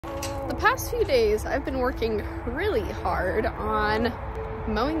The past few days, I've been working really hard on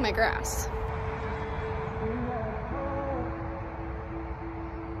mowing my grass.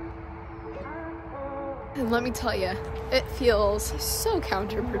 And let me tell you, it feels so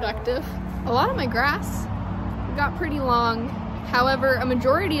counterproductive. A lot of my grass got pretty long. However, a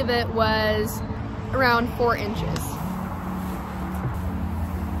majority of it was around 4 inches.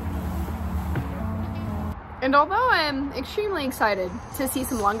 And although I'm extremely excited to see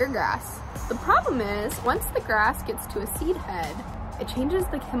some longer grass, the problem is once the grass gets to a seed head, it changes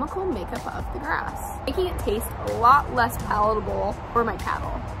the chemical makeup of the grass, making it taste a lot less palatable for my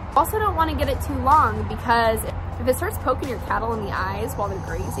cattle. Also don't want to get it too long because if it starts poking your cattle in the eyes while they're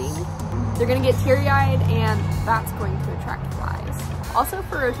grazing, they're going to get teary-eyed and that's going to attract flies. Also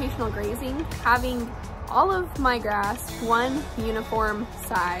for rotational grazing, having all of my grass one uniform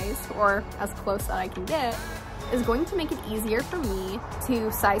size, or as close that I can get, is going to make it easier for me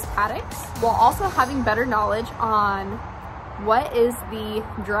to size paddocks while also having better knowledge on what is the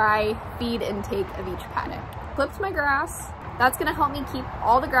dry feed intake of each paddock. Clipped my grass. That's going to help me keep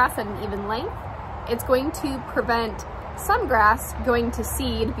all the grass at an even length. It's going to prevent some grass going to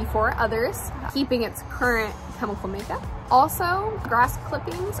seed before others, keeping its current chemical makeup. Also, grass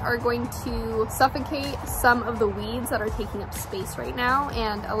clippings are going to suffocate some of the weeds that are taking up space right now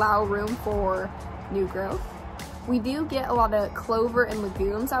and allow room for new growth. We do get a lot of clover and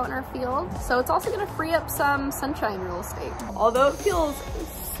legumes out in our field, so it's also going to free up some sunshine real estate. Although it feels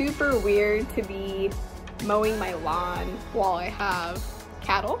super weird to be mowing my lawn while I have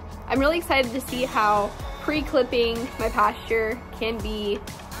cattle, I'm really excited to see how pre-clipping my pasture can be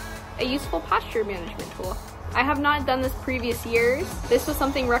a useful pasture management tool. I have not done this previous years. This was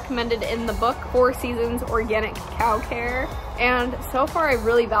something recommended in the book, Seaons Organic Cow Care, and so far I've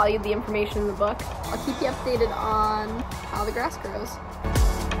really valued the information in the book. I'll keep you updated on how the grass grows.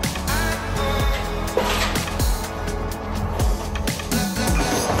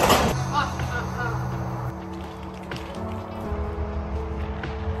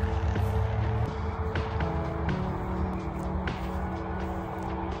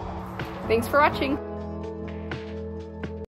 Thanks for watching.